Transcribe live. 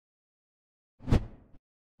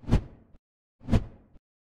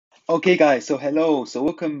Okay, guys, so hello. So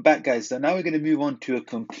welcome back, guys. So now we're going to move on to a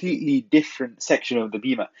completely different section of the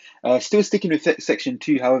BMAT. Still sticking with section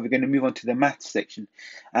two, however, we're going to move on to the maths section.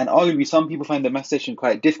 And arguably, some people find the maths section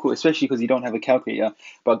quite difficult, especially because you don't have a calculator.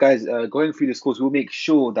 But guys, going through this course, we'll make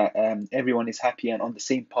sure that everyone is happy and on the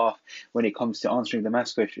same path when it comes to answering the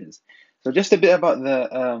maths questions. So just a bit about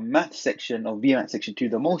the maths section of BMAT section two.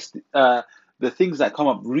 The things that come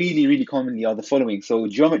up really commonly are the following. So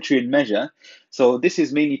geometry and measure. So this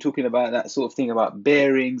is mainly talking about that sort of thing about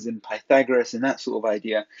bearings and Pythagoras and that sort of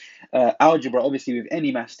idea. Algebra, obviously, with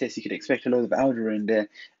any maths test, you could expect a lot of algebra in there.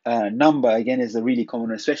 Number, again, is a really common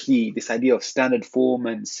one, especially this idea of standard form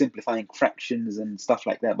and simplifying fractions and stuff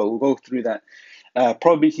like that. But we'll go through that.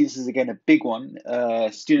 Probability, this is again a big one.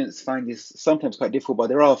 Students find this sometimes quite difficult, but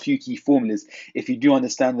there are a few key formulas. If you do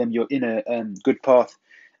understand them, you're in a good path.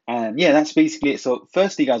 And yeah, that's basically it. So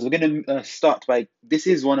firstly, guys, we're going to start by, this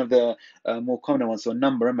is one of the more common ones. So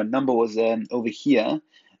number, remember, number was over here.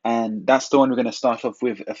 And that's the one we're going to start off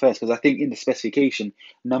with first, because I think in the specification,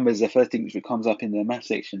 number is the first thing which comes up in the math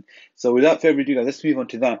section. So without further ado, guys, let's move on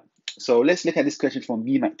to that. So let's look at this question from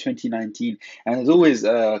BMAT 2019. And there's always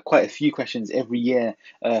quite a few questions every year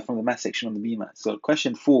from the math section on the BMAT. So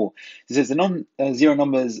question 4, it says the non-zero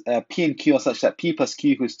numbers p and q are such that p plus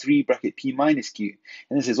q equals 3 bracket p minus q.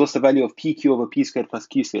 And this is what's the value of pq over p squared plus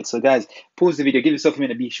q squared. So guys, pause the video, give yourself a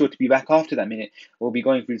minute, be sure to be back after that minute. We'll be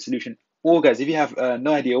going through the solution. Or guys, if you have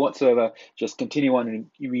no idea whatsoever, just continue on and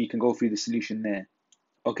we can go through the solution there.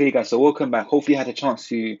 Okay, guys, so welcome back. Hopefully you had a chance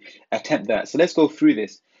to attempt that. So let's go through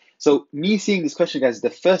this. So me seeing this question, guys,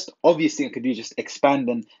 the first obvious thing I could do is just expand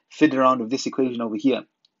and fiddle around with this equation over here,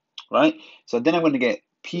 right? So then I'm going to get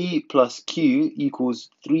p plus q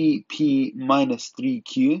equals 3p minus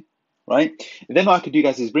 3q, right? And then what I could do,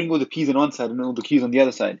 guys, is bring all the p's on one side and all the q's on the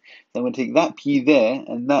other side. So I'm going to take that p there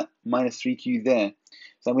and that minus 3q there.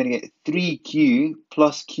 So I'm going to get 3q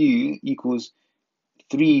plus q equals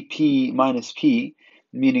 3p minus p,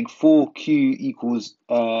 meaning 4q equals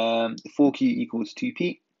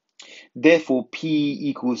 2p. Therefore, p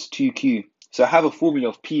equals 2q. So I have a formula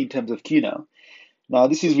of p in terms of q now. Now,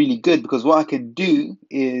 this is really good because what I can do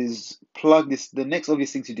is plug this. The next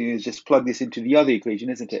obvious thing to do is just plug this into the other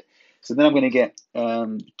equation, isn't it? So then I'm going to get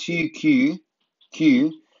 2q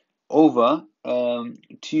over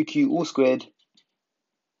 2q all squared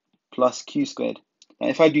plus q squared. Now,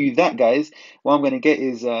 if I do that, guys, what I'm going to get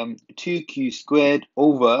is 2q squared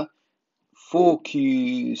over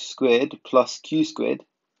 4q squared plus q squared,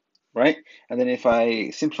 right? And then if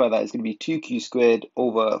I simplify that, it's going to be 2q squared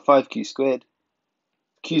over 5q squared.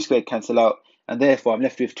 Q squared cancel out, and therefore I'm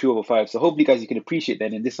left with 2 over 5. So hopefully, guys, you can appreciate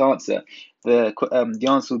that in this answer, the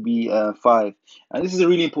answer will be 5. And this is a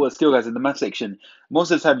really important skill, guys, in the math section.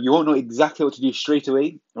 Most of the time, you won't know exactly what to do straight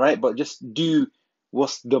away, right? But just do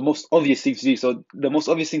what's the most obvious thing to do. So the most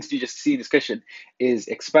obvious thing to do, just to see in this question, is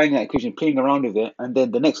expanding that equation, playing around with it, and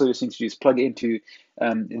then the next obvious thing to do is plug it into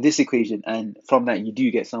this equation, and from that you do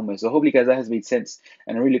get somewhere. So hopefully, guys, that has made sense,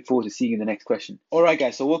 and I really look forward to seeing you in the next question. All right,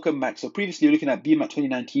 guys, so welcome back. So previously we were looking at BMAT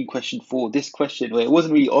 2019 question 4, this question where it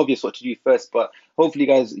wasn't really obvious what to do first, but hopefully,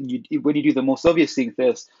 guys, when you do the most obvious thing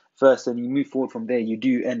first and you move forward from there, you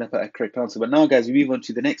do end up at a correct answer. But now, guys, we move on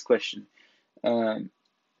to the next question.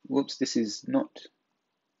 Whoops, this is not...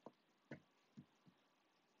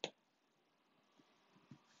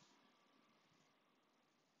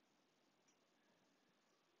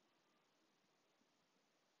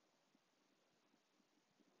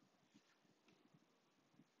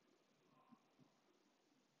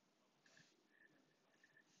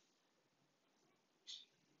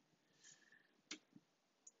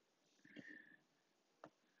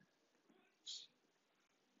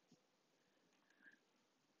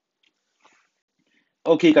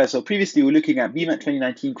 Okay, guys, so previously we were looking at BMAT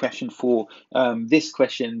 2019 question 4, this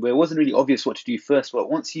question where it wasn't really obvious what to do first, but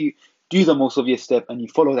once you do the most obvious step and you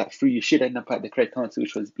follow that through, you should end up at the correct answer,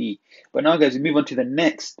 which was B. But now, guys, we move on to the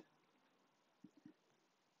next.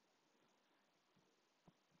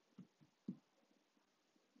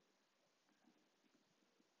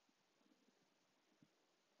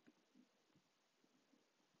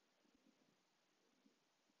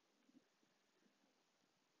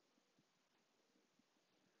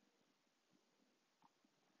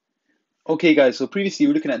 Okay, guys, so previously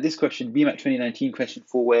we were looking at this question, BMAT 2019 question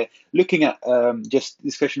 4, where looking at just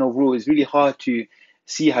this question overall is really hard to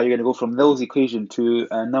see how you're going to go from those equation to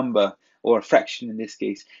a number or a fraction in this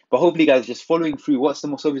case. But hopefully, guys, just following through what's the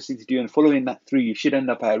most obvious thing to do and following that through, you should end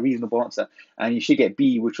up at a reasonable answer and you should get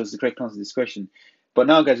B, which was the correct answer to this question. But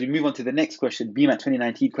now, guys, we move on to the next question, BMAT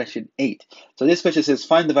 2019 question 8. So this question says,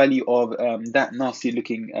 find the value of that nasty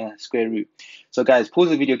looking square root. So guys, pause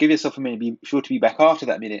the video, give yourself a minute, be sure to be back after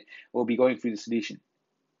that minute. We'll be going through the solution.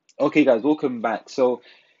 Okay, guys, welcome back. So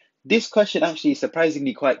this question actually is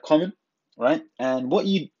surprisingly quite common, right? And what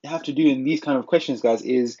you have to do in these kind of questions, guys,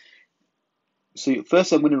 is, so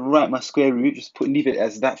first I'm going to write my square root, just leave it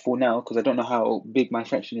as that for now, because I don't know how big my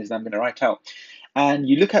fraction is that I'm going to write out. And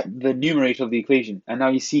you look at the numerator of the equation, and now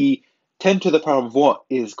you see 10 to the power of what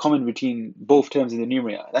is common between both terms in the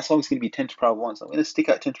numerator. That's always going to be 10 to the power of 1. So I'm going to stick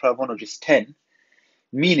out 10 to the power of 1 or just 10,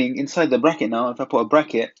 meaning inside the bracket now, if I put a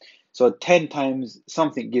bracket, so 10 times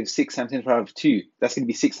something gives 6 times 10 to the power of 2. That's going to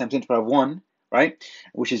be 6 times 10 to the power of 1, right?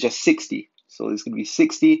 Which is just 60. So it's going to be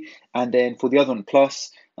 60. And then for the other one,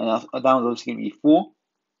 plus, and down is going to be 4.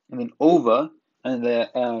 And then over, and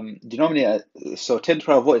the denominator, so 10 to the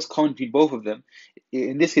power of what is common between both of them.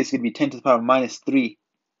 In this case, it's going to be 10 to the power of minus 3,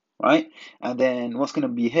 right? And then what's going to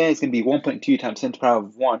be here is going to be 1.2 times 10 to the power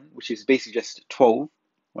of 1, which is basically just 12,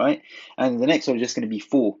 right? And the next one is just going to be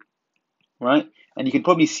 4, right? And you can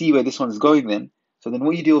probably see where this one's going then. So then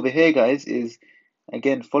what you do over here, guys, is,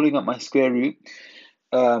 again, following up my square root,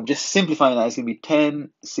 just simplifying that, it's going to be 10,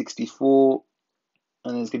 64,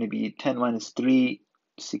 and then it's going to be 10 minus 3,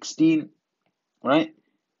 16, right?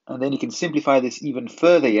 And then you can simplify this even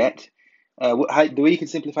further yet. The way you can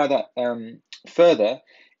simplify that further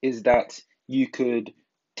is that you could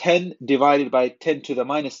 10 divided by 10 to the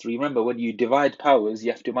minus 3. Remember, when you divide powers,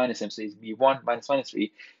 you have to minus them. So it's going to be 1 minus minus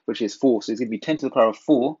 3, which is 4. So it's going to be 10 to the power of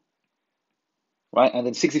 4, right? And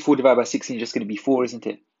then 64 divided by 16 is just going to be 4, isn't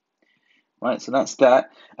it? Right, so that's that.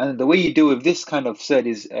 And the way you deal with this kind of set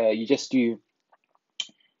is you just do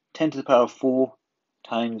 10 to the power of 4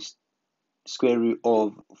 times square root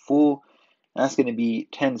of 4. That's going to be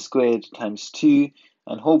 10 squared times 2.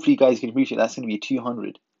 And hopefully, guys, you can appreciate that's going to be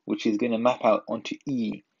 200, which is going to map out onto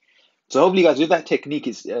E. So hopefully, guys, with that technique,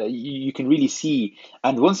 you can really see.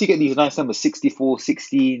 And once you get these nice numbers, 64,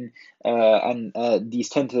 16, and these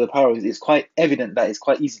 10 to the power, it's quite evident that it's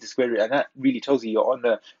quite easy to square root. And that really tells you you're on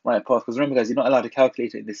the right path. Because remember, guys, you're not allowed to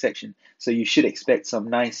calculate it in this section. So you should expect some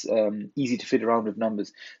nice, easy to fit around with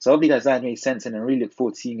numbers. So hopefully, guys, that makes sense. And I really look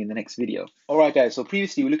forward to seeing you in the next video. All right, guys. So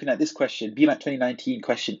previously, we're looking at this question, BMAT 2019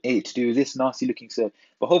 question 8, to do this nasty looking set.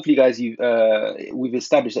 But hopefully, guys, we've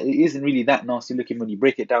established that it isn't really that nasty looking when you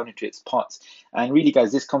break it down into its parts. And really,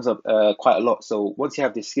 guys, this comes up quite a lot. So once you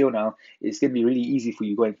have this skill now, it's going to be really easy for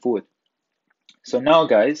you going forward. So now,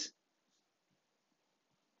 guys,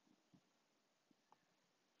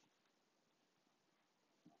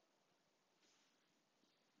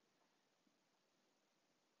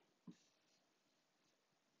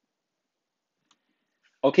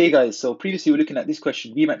 okay, guys, so previously we were looking at this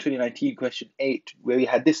question, BMAT 2019 question 8, where we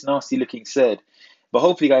had this nasty looking surd. But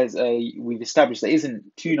hopefully, guys, we've established that it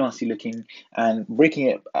isn't too nasty looking, and breaking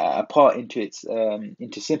it apart into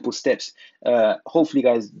simple steps. Hopefully,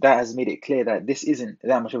 guys, that has made it clear that this isn't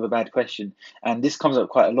that much of a bad question, and this comes up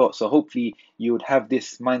quite a lot. So hopefully, you would have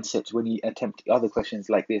this mindset when you attempt other questions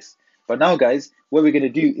like this. But now, guys, what we're going to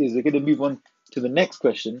do is we're going to move on to the next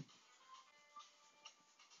question.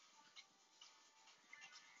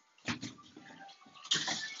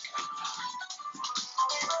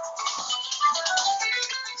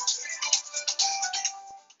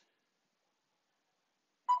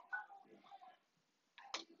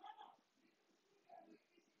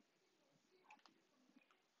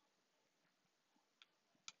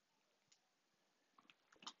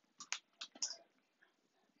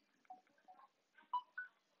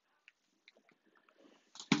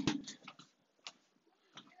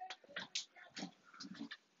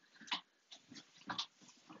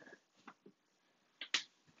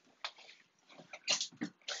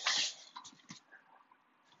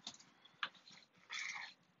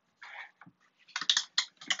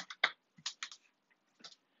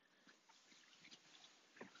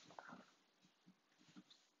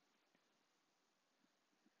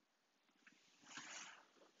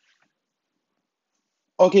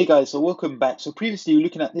 Okay, guys, so welcome back. So previously, we were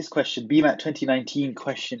looking at this question, BMAT 2019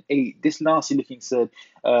 question 8. This nasty looking surd.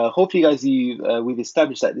 Hopefully, guys, we've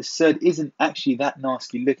established that this surd isn't actually that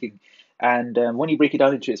nasty looking. And when you break it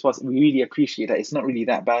down into its parts, we really appreciate that it's not really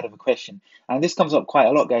that bad of a question. And this comes up quite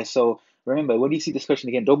a lot, guys. So remember, when you see this question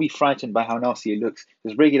again, don't be frightened by how nasty it looks.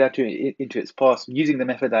 Just break it down into its parts using the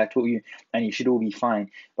method that I taught you, and you should all be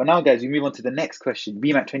fine. But now, guys, we move on to the next question,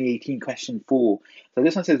 BMAT 2018 question 4. So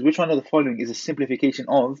this one says, which one of the following is a simplification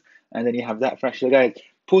of, and then you have that fraction. So guys,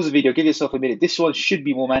 pause the video, give yourself a minute. This one should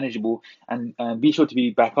be more manageable, and be sure to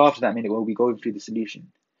be back after that minute when we'll be going through the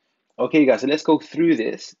solution. Okay, guys, so let's go through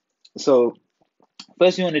this. So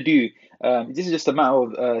First you want to do, this is just a matter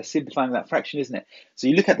of simplifying that fraction, isn't it? So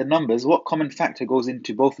you look at the numbers, what common factor goes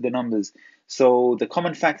into both of the numbers? So the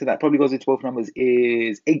common factor that probably goes into both numbers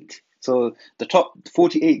is 8. So the top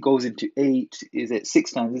 48 goes into 8, is it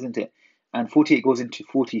 6 times, isn't it? And 48 goes into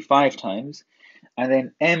 45 times. And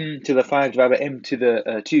then m to the 5 divided by m to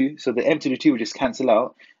the 2. So the m to the 2 will just cancel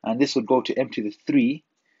out. And this would go to m to the 3,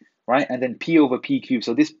 right? And then p over p cubed.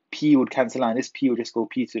 So this p would cancel out, and this p would just go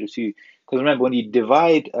p to the 2. Because remember, when you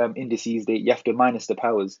divide indices, you have to minus the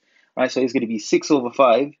powers, right? So it's going to be 6 over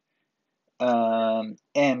 5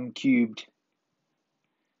 m cubed.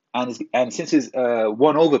 And since it's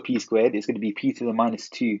 1 over p squared, it's going to be p to the minus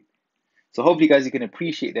 2. So hopefully, guys, you can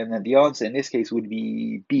appreciate then that the answer in this case would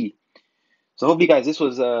be B. So hopefully, guys, this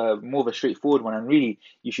was more of a straightforward one, and really,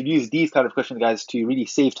 you should use these kind of questions, guys, to really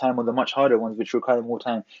save time on the much harder ones, which require more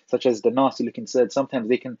time, such as the nasty-looking surds. Sometimes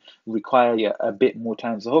they can require you a bit more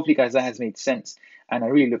time. So hopefully, guys, that has made sense, and I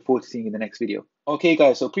really look forward to seeing you in the next video. Okay,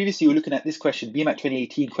 guys, so previously we were looking at this question, BMAT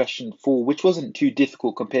 2018 question 4, which wasn't too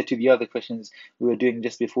difficult compared to the other questions we were doing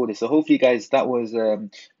just before this. So hopefully, guys, that was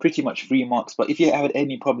pretty much 3 marks. But if you have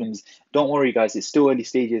any problems, don't worry, guys, it's still early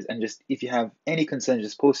stages. And just if you have any concerns,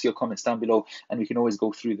 just post your comments down below and we can always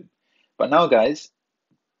go through them. But now, guys,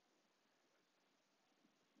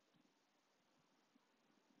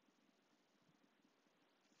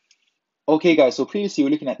 okay, guys, so previously we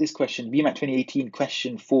were looking at this question, BMAT 2018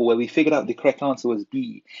 question 4, where we figured out the correct answer was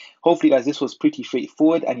B. Hopefully, guys, this was pretty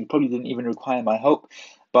straightforward and you probably didn't even require my help.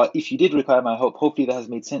 But if you did require my help, hopefully that has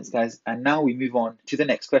made sense, guys. And now we move on to the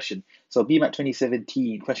next question. So BMAT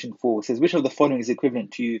 2017 question 4 says, which of the following is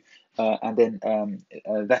equivalent to, and then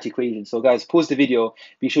that equation. So, guys, pause the video.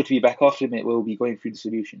 Be sure to be back after a minute where we'll be going through the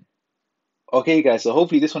solution. Okay, guys, so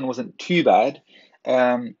hopefully this one wasn't too bad.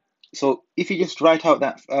 So if you just write out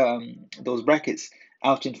that those brackets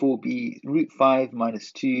out in 4 will be root 5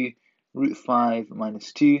 minus 2, root 5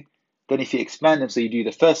 minus 2. Then if you expand them, so you do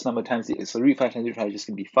the first number times it, so root 5 times root 5 is just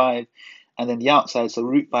going to be 5. And then the outside, so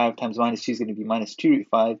root 5 times minus 2 is going to be minus 2 root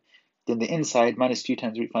 5. Then the inside, minus 2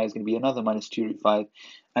 times root 5 is going to be another minus 2 root 5.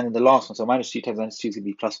 And then the last one, so minus 2 times minus 2 is going to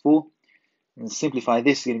be plus 4. And simplify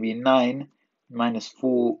this, is going to be 9 minus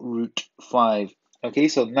 4 root 5. Okay,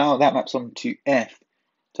 so now that maps on to F.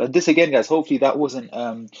 So this again, guys, hopefully that wasn't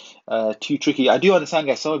too tricky. I do understand,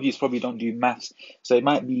 guys, some of you probably don't do maths, so it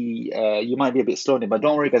might be you might be a bit slow in it, but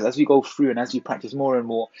don't worry, guys, as we go through and as you practice more and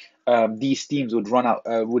more, these themes would run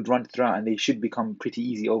throughout and they should become pretty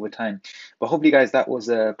easy over time. But hopefully, guys, that was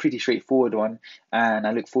a pretty straightforward one, and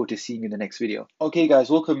I look forward to seeing you in the next video. Okay, guys,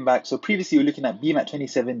 welcome back. So previously we were looking at BMAT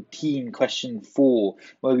 2017 question 4,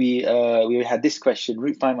 where we had this question,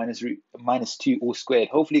 root 5 minus 2 all squared.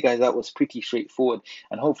 Hopefully, guys, that was pretty straightforward,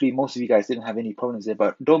 and hopefully most of you guys didn't have any problems there.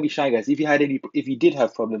 But don't be shy, guys. If you did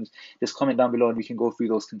have problems, just comment down below and we can go through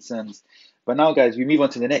those concerns. But now, guys, we move on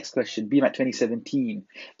to the next question, BMAT 2017.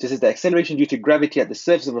 So it says the acceleration due to gravity at the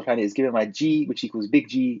surface of a planet is given by g, which equals big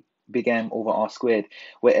G, big M over r squared,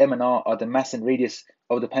 where m and r are the mass and radius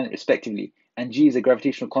of the planet respectively, and g is a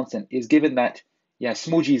gravitational constant, is given that, yeah,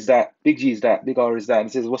 small g is that, big G is that, big R is that, and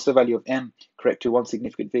it says what's the value of m correct to one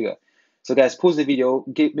significant figure. So, guys, pause the video,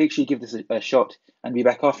 make sure you give this a shot, and be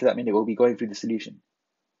back after that minute. We'll be going through the solution.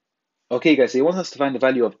 Okay, guys, so it wants us to find the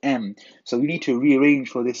value of m. So we need to rearrange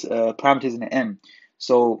for this parameters in m.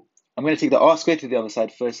 So I'm going to take the r squared to the other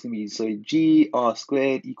side first. So g r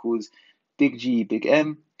squared equals big G, big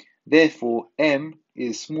M. Therefore, m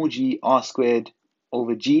is small g r squared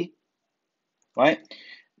over g, right?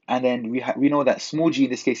 And then we know that small g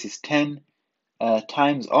in this case is 10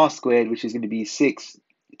 times r squared, which is going to be 6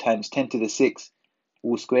 times 10 to the 6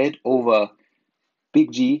 all squared, over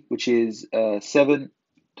big G, which is 7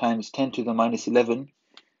 times 10 to the minus 11.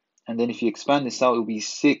 And then if you expand this out, it will be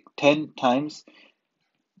 10 times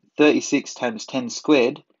 36 times 10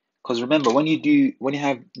 squared. Because remember, when you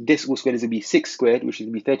have this all squared, it's going to be 6 squared, which is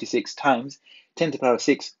going to be 36 times 10 to the power of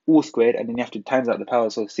 6 all squared. And then you have to times out the power,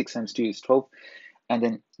 so 6 times 2 is 12. And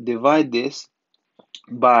then divide this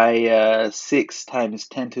by 6 times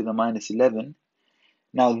 10 to the minus 11.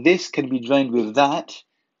 Now this can be joined with that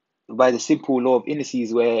by the simple law of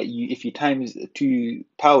indices, where if you times 2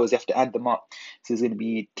 powers, you have to add them up. So it's going to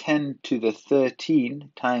be 10 to the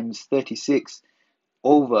 13 times 36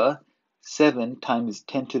 over 7 times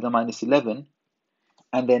 10 to the minus 11.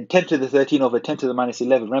 And then 10 to the 13 over 10 to the minus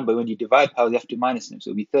 11. Remember, when you divide powers, you have to minus them. So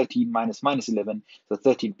it'll be 13 minus 11. So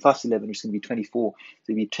 13 plus 11, which is going to be 24.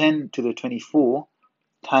 So it'll be 10 to the 24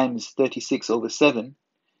 times 36 over 7.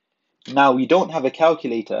 Now, we don't have a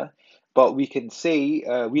calculator, but we can say,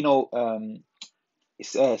 we know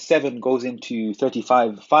 7 goes into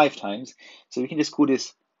 35 5 times. So we can just call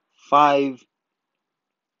this 5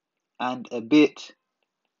 and a bit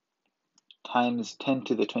times 10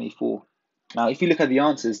 to the 24. Now, if you look at the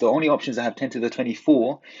answers, the only options that have 10 to the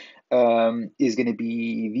 24 is going to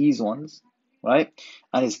be these ones, right?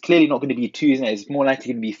 And it's clearly not going to be 2, isn't it? It's more likely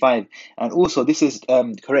going to be 5. And also, this is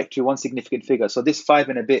correct to one significant figure. So this 5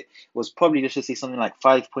 and a bit was probably, let's just say, something like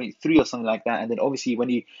 5.3 or something like that. And then obviously, when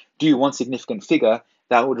you do one significant figure,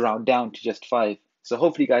 that would round down to just 5. So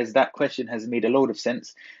hopefully, guys, that question has made a load of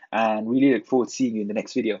sense, and really look forward to seeing you in the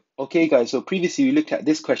next video. Okay, guys, so previously we looked at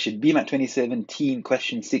this question, BMAT 2017,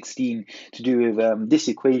 question 16, to do with this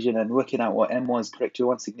equation and working out what M was, correct to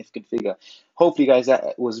one significant figure. Hopefully, guys,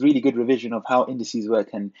 that was really good revision of how indices work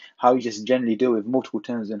and how you just generally deal with multiple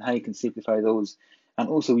terms and how you can simplify those. And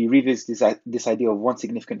also, we revisit this idea of one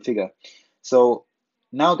significant figure. So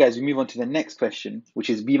now, guys, we move on to the next question, which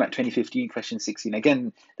is BMAT 2015, question 16.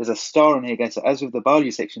 Again, there's a star on here, guys. So as with the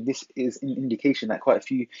biology section, this is an indication that quite a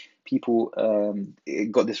few people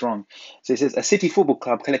got this wrong. So it says, a city football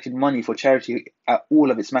club collected money for charity at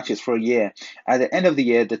all of its matches for a year. At the end of the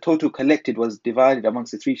year, the total collected was divided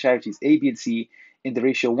amongst the 3 charities, A, B, and C, in the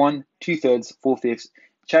ratio 1, 2/3, 4/5.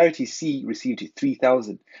 Charity C received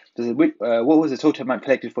 3,000. So what was the total amount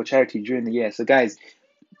collected for charity during the year? So, guys,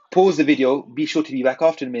 pause the video, be sure to be back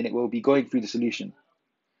after a minute. We'll be going through the solution.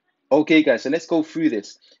 Okay, guys, so let's go through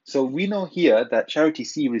this. So we know here that charity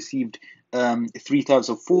C received 3,000.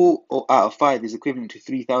 So 4 out of 5 is equivalent to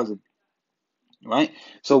 3,000, right?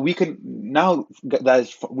 So we can now,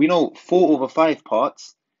 guys, we know 4 over 5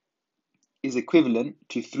 parts is equivalent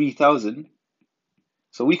to 3,000.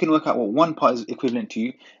 So we can work out what one part is equivalent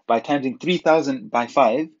to by timesing 3,000 by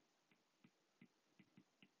 5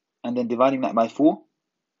 and then dividing that by 4.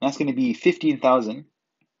 That's going to be 15,000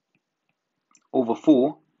 over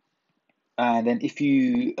 4. And then if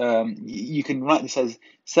you you can write this as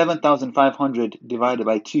 7,500 divided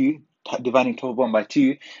by 2, dividing total bond by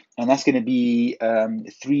 2, and that's going to be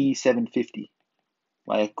 3,750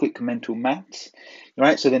 by a quick mental maths,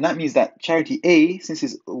 right? So then that means that charity A, since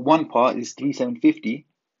it's one part, is 3,750.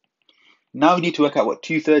 Now we need to work out what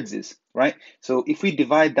 2/3 is, right? So if we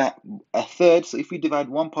divide that a third, so if we divide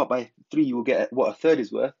one part by 3, you will get what a third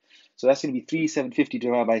is worth. So that's going to be 3,750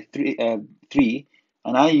 divided by 3.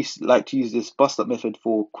 And I like to use this bust-up method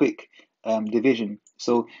for quick division.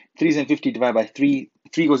 So 3,750 divided by 3,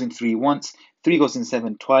 3 goes into 3 once, 3 goes into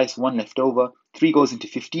 7 twice, 1 left over, 3 goes into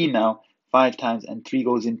 15 now, 5 times, and 3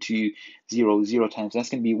 goes into 0, 0 times. That's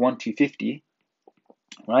going to be 1,250,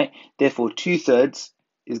 right? Therefore, 2/3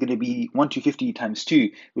 is going to be 1,250 times 2,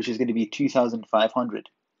 which is going to be 2,500,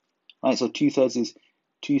 right? So 2/3 is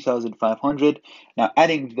 2,500. Now,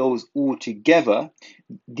 adding those all together,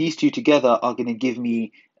 these two together are going to give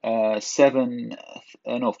me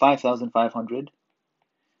 5,500.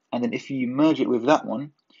 And then if you merge it with that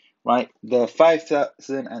one, right, the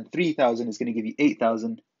 5,000 and 3,000 is going to give you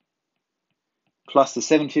 8,000, plus the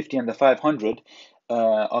 750 and the 500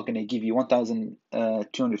 are going to give you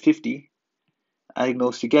 1,250. Adding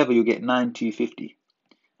those together, you'll get 9,250.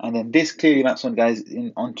 And then this clearly maps on, guys,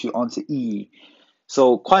 onto answer E.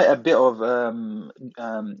 So quite a bit of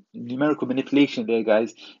numerical manipulation there,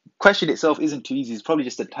 guys. Question itself isn't too easy. It's probably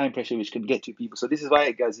just a time pressure which can get to people. So this is why,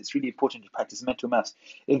 guys, it's really important to practice mental maths.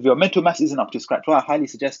 If your mental maths isn't up to scratch, what I highly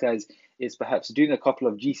suggest, guys, is perhaps doing a couple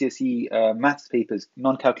of GCSE maths papers,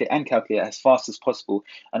 non-calculator and calculator, as fast as possible.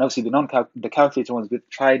 And obviously the calculator ones, but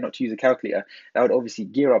try not to use a calculator. That would obviously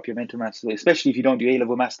gear up your mental maths, especially if you don't do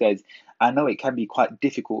A-level maths, guys. I know it can be quite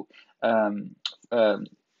difficult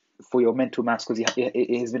for your mental maths because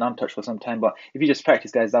it has been untouched for some time. But if you just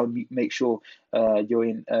practice, guys, that would make sure you're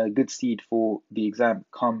in good stead for the exam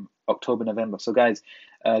come October, November. So, guys,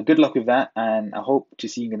 good luck with that, and I hope to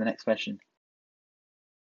see you in the next question.